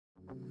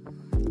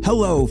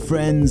Hello,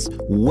 friends.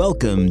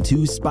 Welcome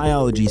to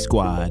Spyology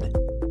Squad.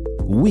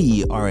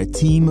 We are a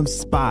team of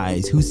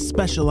spies who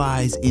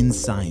specialize in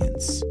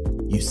science.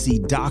 You see,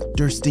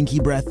 Dr. Stinky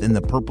Breath and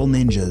the Purple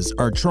Ninjas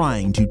are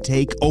trying to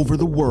take over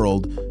the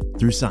world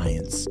through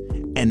science,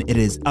 and it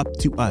is up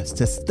to us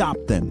to stop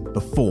them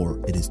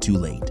before it is too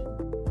late.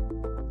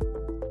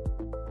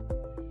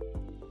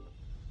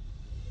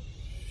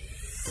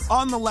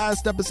 On the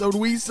last episode,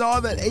 we saw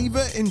that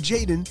Ava and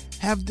Jaden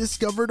have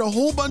discovered a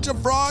whole bunch of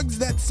frogs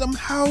that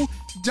somehow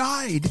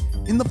died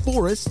in the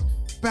forest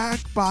back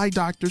by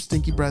Dr.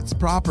 Stinky Breath's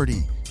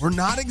property. We're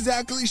not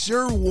exactly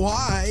sure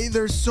why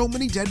there's so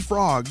many dead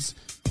frogs,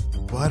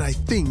 but I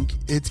think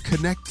it's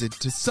connected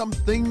to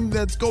something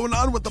that's going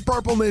on with the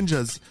Purple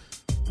Ninjas.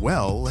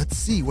 Well, let's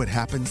see what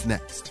happens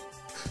next.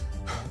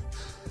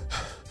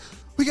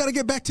 We gotta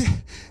get back to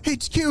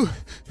HQ.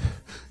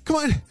 Come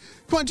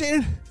on,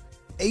 Jaden.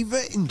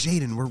 Ava and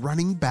Jaden were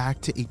running back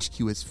to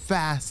HQ as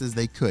fast as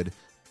they could,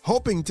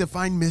 hoping to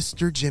find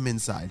Mr. Jim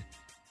inside.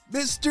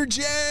 Mr.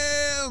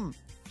 Jim!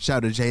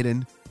 Shouted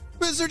Jaden.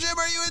 Mr. Jim,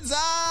 are you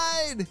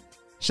inside?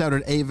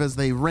 Shouted Ava as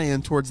they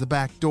ran towards the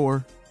back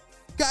door.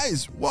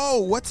 Guys,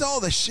 whoa, what's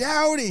all the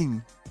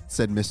shouting?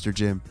 Said Mr.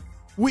 Jim.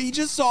 We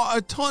just saw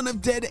a ton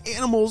of dead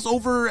animals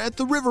over at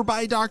the river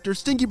by Dr.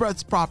 Stinky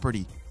Breath's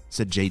property,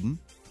 said Jaden.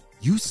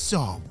 You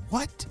saw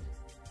what?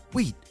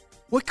 Wait,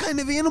 what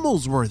kind of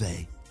animals were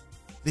they?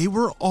 They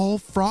were all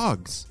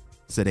frogs,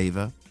 said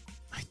Ava.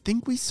 I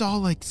think we saw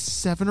like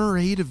 7 or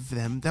 8 of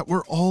them that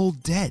were all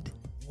dead.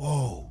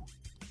 Whoa,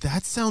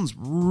 that sounds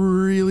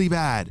really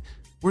bad.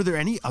 Were there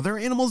any other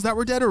animals that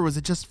were dead, or was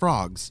it just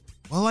frogs?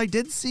 Well, I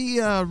did see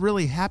a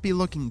really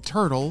happy-looking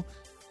turtle.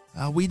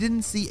 We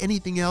didn't see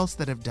anything else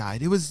that have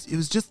died. It was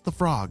just the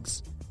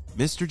frogs.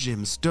 Mr.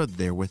 Jim stood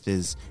there with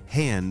his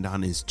hand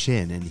on his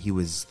chin, and he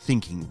was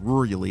thinking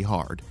really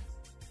hard.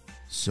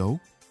 So,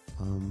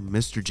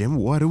 Mr. Jim,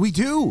 what do we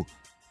do?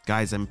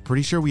 Guys, I'm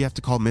pretty sure we have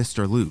to call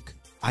Mr. Luke.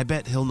 I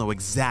bet he'll know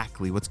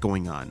exactly what's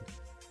going on.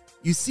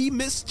 You see,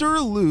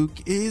 Mr.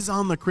 Luke is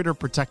on the Critter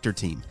Protector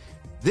team.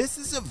 This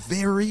is a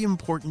very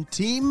important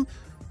team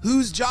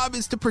whose job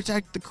is to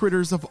protect the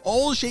critters of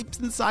all shapes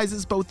and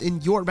sizes, both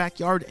in your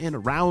backyard and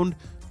around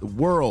the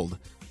world.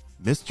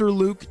 Mr.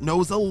 Luke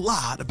knows a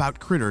lot about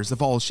critters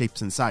of all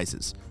shapes and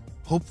sizes.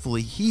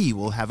 Hopefully, he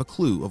will have a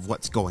clue of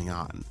what's going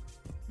on.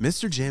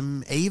 Mr.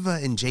 Jim, Ava,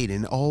 and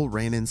Jaden all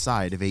ran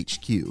inside of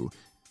HQ.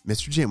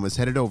 Mr. Jim was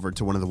headed over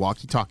to one of the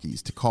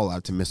walkie-talkies to call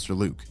out to Mr.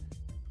 Luke.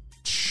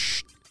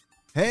 Shh!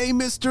 Hey,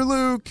 Mr.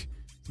 Luke!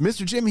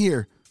 Mr. Jim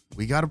here.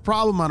 We got a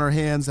problem on our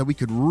hands that we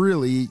could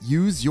really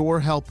use your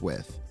help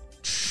with.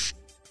 Shh!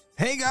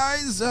 Hey,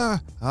 guys,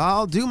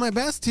 I'll do my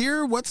best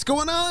here. What's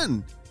going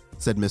on?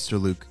 Said Mr.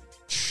 Luke.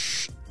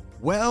 Shh!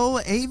 Well,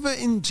 Ava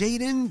and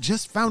Jaden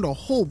just found a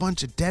whole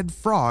bunch of dead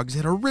frogs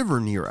at a river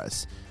near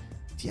us.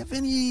 Do you have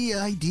any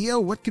idea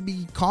what could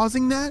be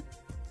causing that?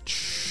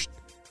 Shh!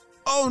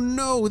 Oh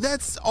no,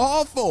 that's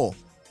awful,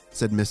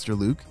 said Mr.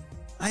 Luke.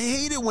 I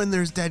hate it when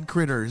there's dead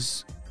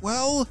critters.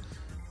 Well,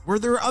 were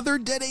there other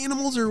dead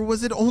animals, or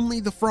was it only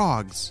the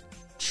frogs?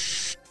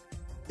 Shh.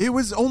 It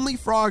was only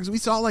frogs. We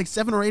saw like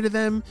 7 or 8 of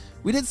them.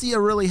 We did see a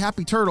really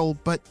happy turtle,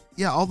 but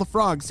yeah, all the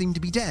frogs seemed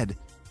to be dead.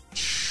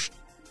 Shh.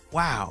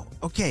 Wow.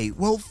 Okay,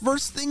 well,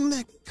 first thing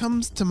that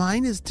comes to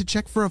mind is to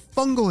check for a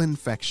fungal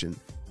infection,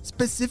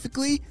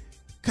 specifically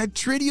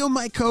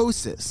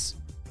chytridiomycosis.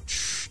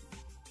 Shh.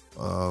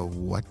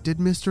 What did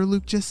Mr.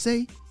 Luke just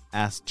say?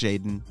 Asked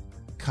Jaden.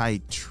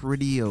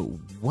 Chytridio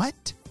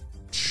what?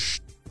 Shh.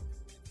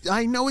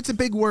 I know it's a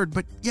big word,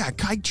 but yeah,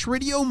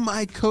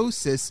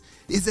 chytridiomycosis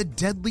is a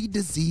deadly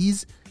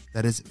disease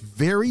that is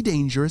very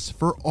dangerous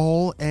for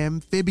all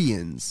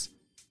amphibians.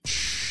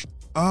 Shh.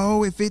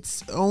 Oh, if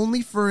it's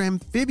only for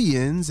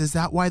amphibians, is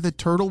that why the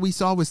turtle we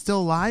saw was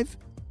still alive?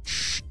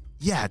 Shh.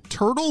 Yeah,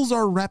 turtles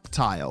are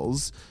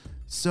reptiles,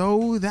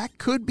 so that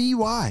could be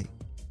why.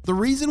 The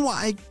reason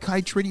why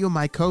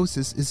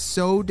chytridiomycosis is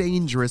so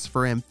dangerous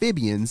for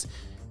amphibians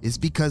is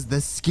because the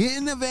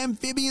skin of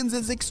amphibians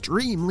is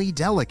extremely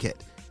delicate.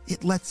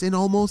 It lets in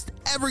almost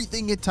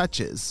everything it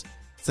touches,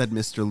 said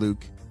Mr.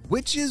 Luke,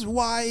 which is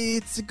why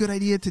it's a good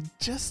idea to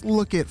just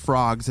look at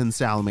frogs and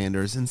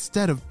salamanders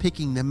instead of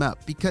picking them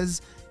up,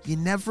 because you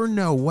never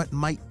know what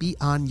might be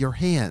on your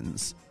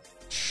hands.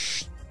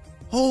 Shh!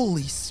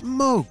 Holy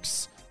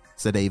smokes,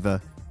 said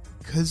Ava.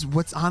 'Cause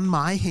what's on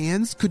my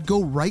hands could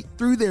go right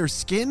through their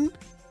skin?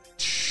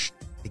 Shh.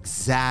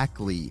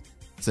 Exactly,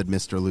 said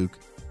Mr. Luke.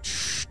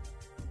 Shh.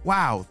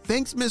 Wow,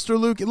 thanks, Mr.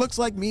 Luke. It looks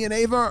like me and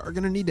Ava are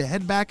going to need to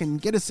head back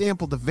and get a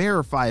sample to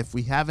verify if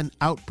we have an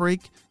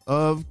outbreak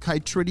of It's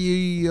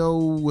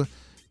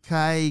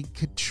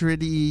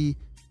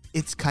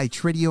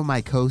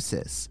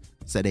chytridiomycosis,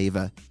 said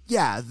Ava.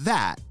 Yeah,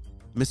 that.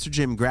 Mr.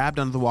 Jim grabbed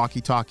onto the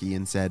walkie-talkie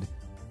and said,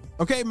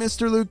 Okay,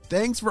 Mr. Luke,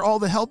 thanks for all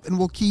the help, and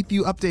we'll keep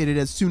you updated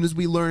as soon as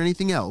we learn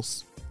anything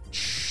else.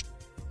 Shh.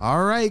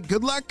 All right,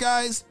 good luck,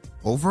 guys.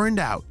 Over and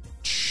out.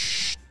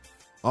 Shh.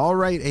 All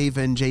right,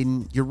 Ava and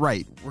Jaden, you're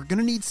right. We're going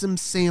to need some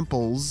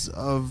samples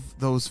of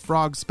those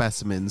frog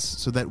specimens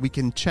so that we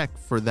can check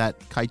for that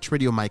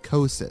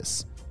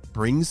chytridiomycosis.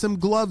 Bring some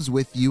gloves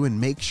with you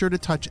and make sure to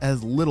touch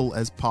as little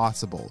as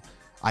possible.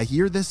 I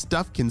hear this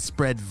stuff can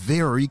spread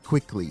very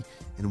quickly,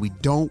 and we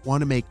don't want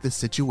to make the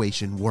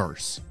situation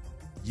worse.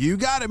 You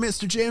got it,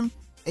 Mr. Jim.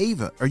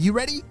 Ava, are you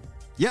ready?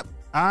 Yep,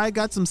 I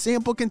got some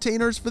sample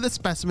containers for the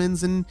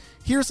specimens, and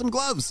here's some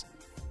gloves.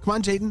 Come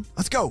on, Jaden,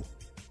 let's go.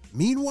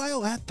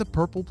 Meanwhile, at the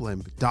Purple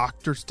Blimp,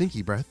 Dr.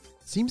 Stinky Breath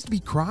seems to be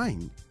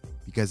crying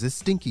because his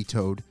stinky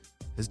toad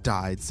has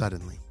died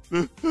suddenly.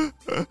 Hey,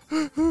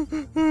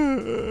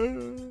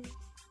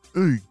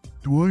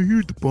 do I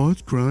hear the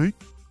boss crying?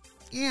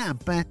 Yeah,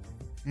 but...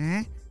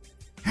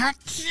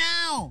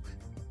 Achoo!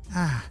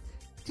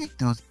 Take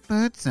those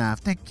boots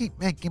off. They keep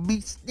making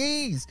me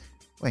sneeze.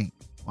 Wait,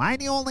 why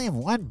do you only have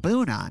one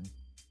boot on?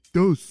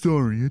 Oh,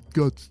 sorry.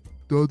 The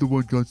other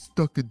one got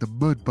stuck in the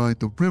mud by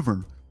the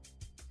river.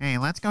 Hey,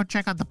 let's go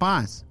check on the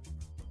boss.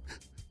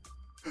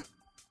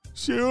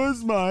 She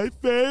was my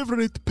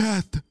favorite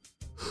pet.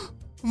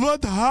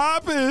 What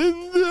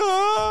happened?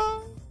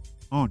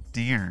 Oh,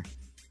 dear.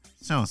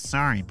 So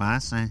sorry,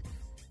 boss. I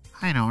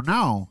don't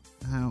know.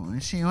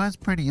 She was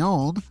pretty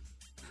old.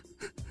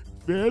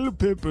 Well,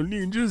 Pepper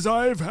Ninjas,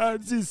 I've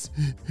had this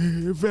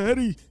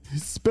very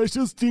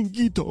special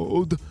stinky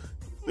toad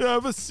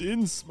ever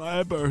since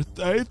my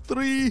birthday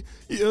 3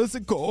 years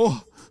ago.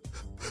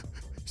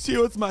 She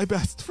was my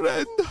best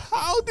friend.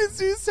 How did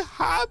this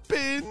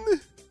happen?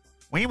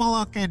 We will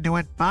look into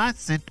it,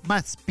 boss. It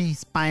must be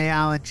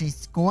Biology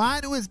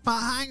Squad who is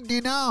behind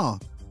it all.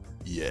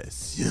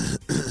 Yes.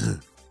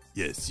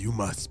 Yes, you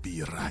must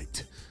be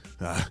right.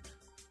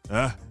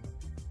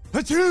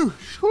 Achoo!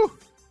 Whew.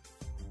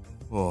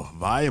 Oh,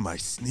 why am I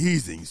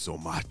sneezing so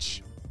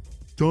much?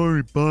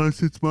 Sorry,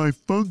 boss. It's my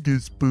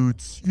fungus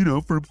boots,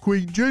 from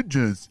Queen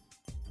Ginger's.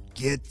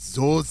 Get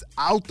those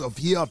out of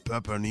here,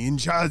 Pepper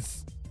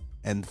Ninjas,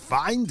 and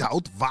find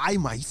out why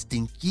my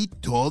stinky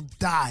toad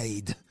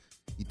died.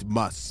 It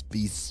must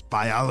be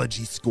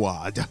Biology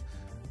Squad.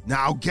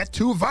 Now get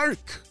to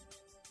work.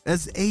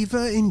 As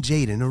Ava and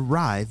Jaden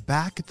arrive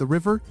back at the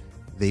river,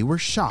 they were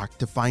shocked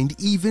to find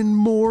even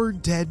more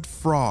dead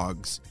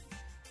frogs.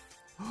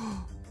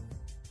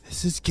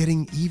 This is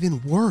getting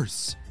even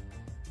worse.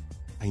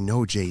 I know,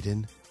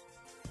 Jaden.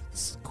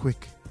 It's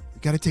quick. We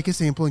gotta take a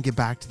sample and get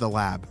back to the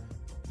lab.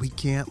 We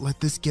can't let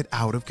this get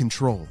out of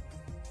control.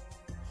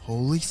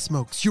 Holy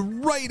smokes, you're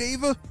right,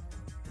 Ava.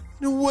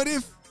 What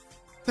if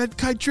that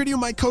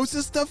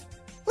chytridiomycosis stuff,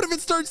 what if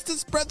it starts to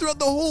spread throughout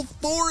the whole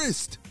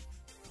forest?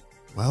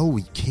 Well,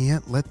 we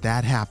can't let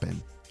that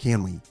happen,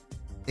 can we?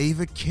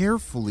 Ava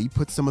carefully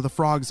put some of the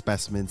frog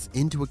specimens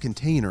into a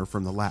container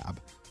from the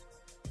lab.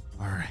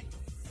 All right,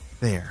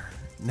 there.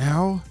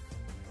 Now,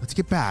 let's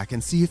get back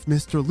and see if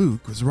Mr.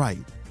 Luke was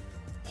right.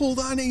 Hold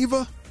on,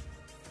 Ava.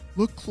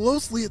 Look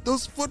closely at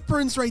those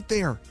footprints right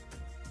there.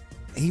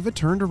 Ava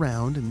turned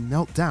around and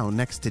knelt down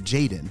next to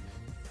Jaden.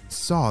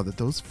 Saw that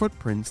those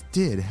footprints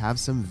did have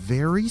some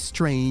very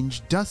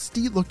strange,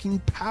 dusty-looking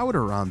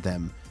powder on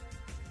them.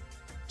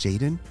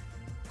 Jaden,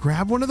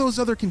 grab one of those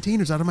other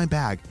containers out of my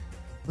bag.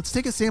 Let's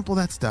take a sample of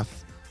that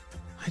stuff.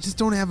 I just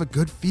don't have a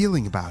good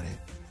feeling about it.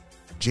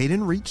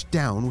 Jaden reached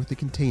down with the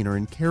container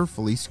and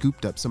carefully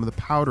scooped up some of the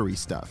powdery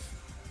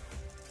stuff.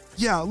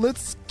 Yeah,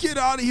 let's get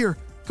out of here.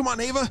 Come on,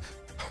 Ava.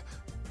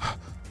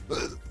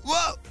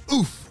 Whoa!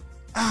 Oof!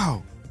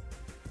 Ow!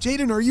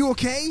 Jaden, are you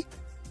okay?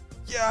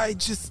 Yeah, I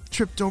just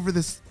tripped over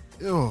this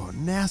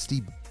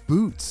nasty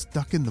boot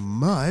stuck in the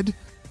mud.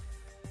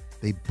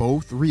 They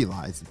both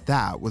realized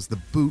that was the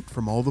boot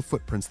from all the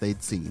footprints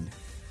they'd seen.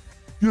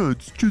 Yeah,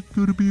 it's just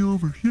gonna be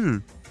over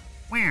here.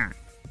 Where?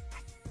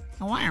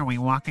 Why are we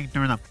walking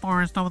through the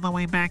forest all the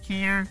way back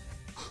here?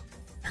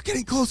 They're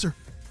getting closer.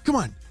 Come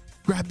on,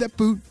 grab that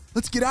boot.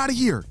 Let's get out of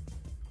here,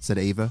 said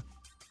Ava.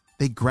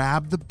 They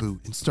grabbed the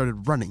boot and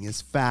started running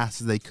as fast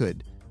as they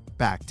could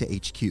back to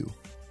HQ.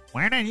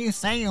 Where did you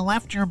say you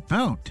left your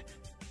boot?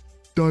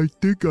 I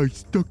think I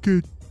stuck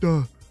it.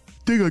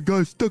 I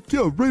got stuck,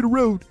 right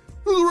around.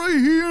 Right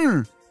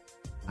here.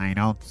 I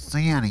don't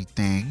see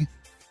anything.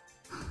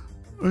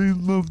 I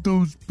love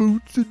those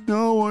boots, and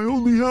now I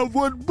only have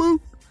one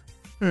boot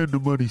and a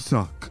muddy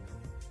sock.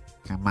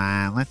 Come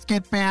on, let's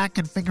get back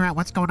and figure out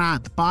what's going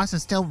on. The boss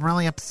is still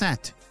really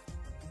upset.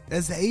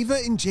 As Ava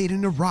and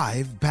Jaden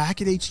arrived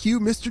back at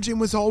HQ, Mr. Jim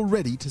was all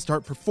ready to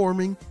start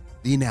performing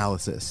the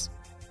analysis.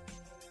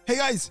 Hey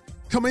guys,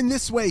 come in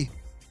this way.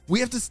 We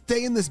have to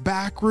stay in this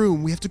back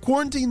room. We have to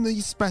quarantine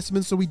these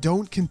specimens so we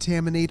don't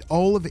contaminate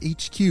all of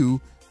HQ.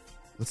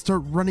 Let's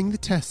start running the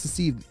tests to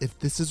see if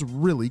this is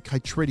really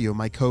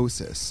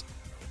chytridiomycosis.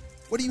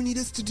 What do you need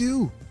us to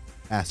do?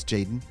 Asked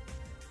Jaden.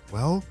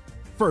 Well,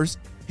 first,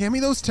 hand me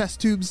those test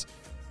tubes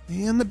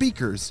and the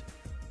beakers.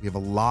 We have a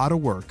lot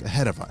of work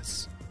ahead of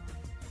us.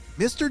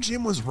 Mr.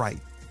 Jim was right.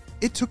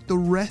 It took the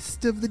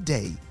rest of the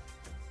day,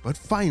 but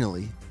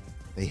finally,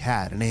 they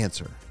had an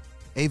answer.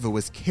 Ava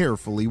was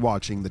carefully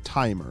watching the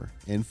timer,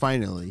 and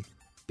finally,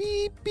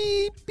 beep,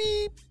 beep,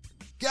 beep.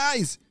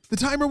 Guys, The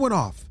timer went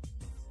off.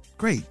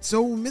 Great.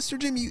 So, Mr.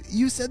 Jim,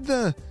 you said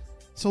the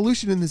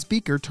solution in this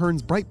beaker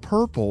turns bright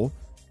purple.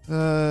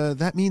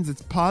 That means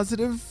it's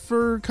positive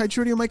for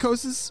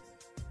chytridiomycosis?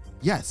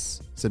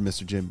 Yes, said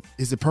Mr. Jim.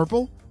 Is it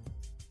purple?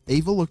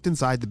 Ava looked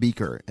inside the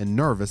beaker and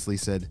nervously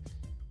said,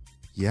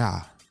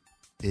 yeah,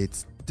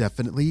 it's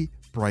definitely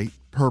bright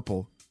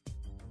purple.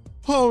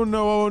 Oh,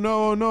 no,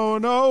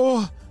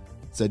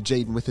 said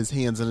Jaden with his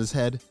hands on his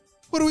head.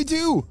 What do we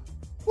do?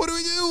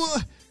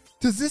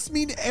 Does this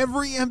mean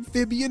every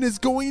amphibian is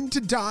going to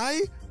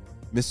die?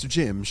 Mr.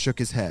 Jim shook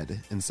his head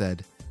and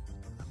said,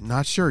 I'm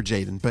not sure,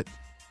 Jaden, but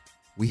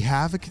we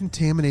have a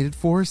contaminated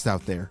forest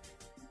out there.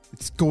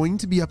 It's going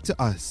to be up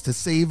to us to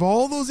save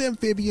all those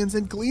amphibians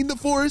and clean the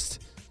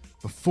forest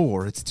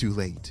before it's too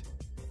late.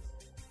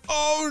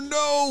 Oh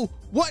no!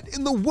 What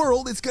in the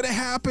world is going to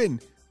happen?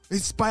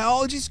 Is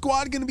Biology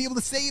Squad going to be able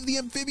to save the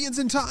amphibians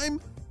in time?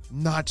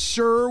 Not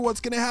sure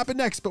what's going to happen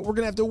next, but we're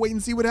going to have to wait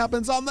and see what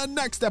happens on the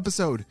next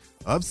episode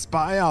of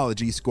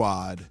Spyology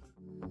Squad.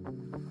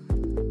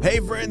 Hey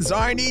friends,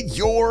 I need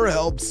your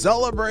help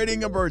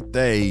celebrating a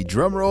birthday.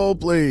 Drum roll,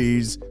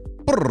 please.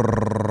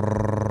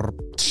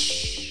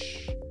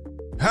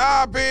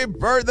 Happy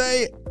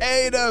birthday,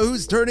 Ada,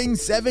 who's turning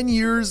 7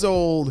 years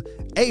old.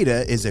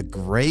 Ada is a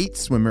great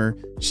swimmer.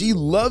 She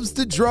loves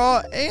to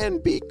draw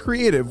and be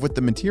creative with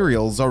the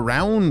materials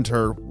around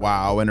her.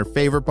 Wow, and her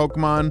favorite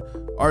Pokemon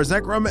are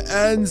Zekrom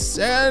and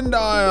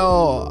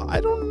Sandile. I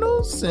don't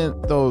know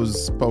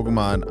those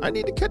Pokemon. I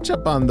need to catch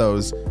up on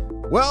those.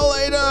 Well,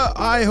 Ada,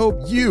 I hope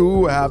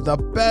you have the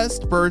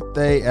best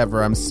birthday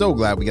ever. I'm so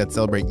glad we got to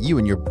celebrate you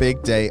and your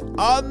big day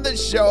on the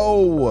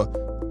show.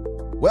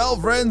 Well,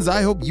 friends,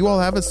 I hope you all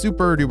have a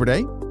super duper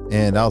day,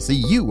 and I'll see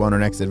you on our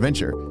next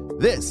adventure.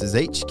 This is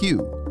HQ,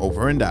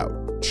 over and out.